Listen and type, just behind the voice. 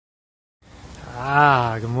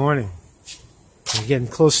Good morning. You're getting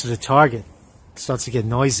close to the target. It starts to get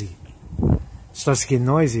noisy. Starts to get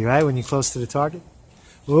noisy, right, when you're close to the target?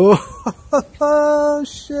 Oh,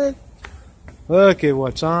 shit. Look at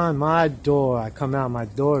what's on my door. I come out my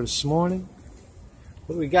door this morning.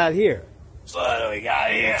 What do we got here? What do we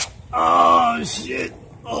got here? Oh, shit.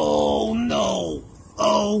 Oh, no.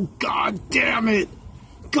 Oh, God damn it.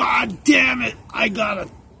 God damn it. I got a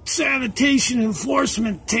sanitation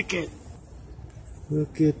enforcement ticket.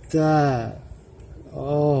 Look at that.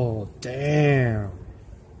 Oh, damn.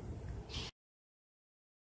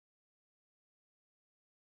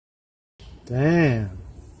 Damn.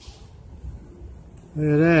 Look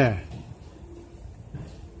at that.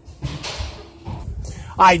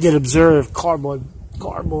 I did observe cardboard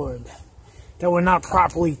that were not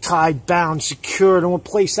properly tied, bound, secured, and were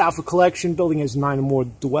placed out for collection. Building has 9 or more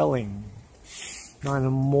dwelling. 9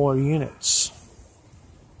 or more units.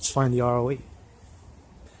 Let's find the R-08.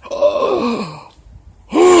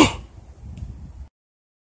 There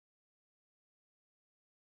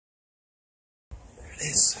it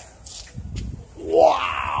is.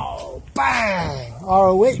 Wow! Bang!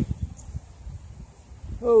 R-08.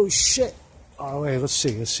 Oh shit! R-08. Let's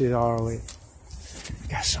see the R-08.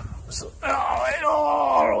 Got some. R-08.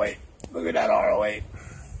 R-08. Look at that R-08.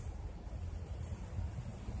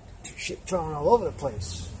 Shit thrown all over the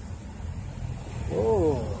place.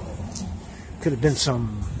 Oh. Could have been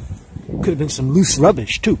some loose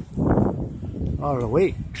rubbish too.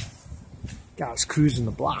 R-08. Guys cruising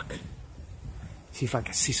the block. See if I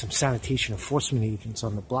can see some sanitation enforcement agents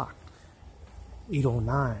on the block.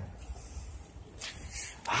 809.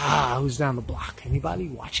 Who's down the block? Anybody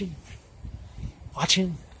watching?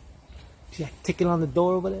 Watching? See that ticket on the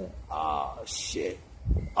door over there? Oh shit.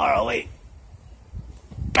 R-08.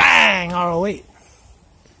 Bang! R-08.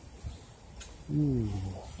 Ooh,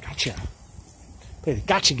 gotcha. Play the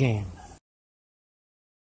gotcha game.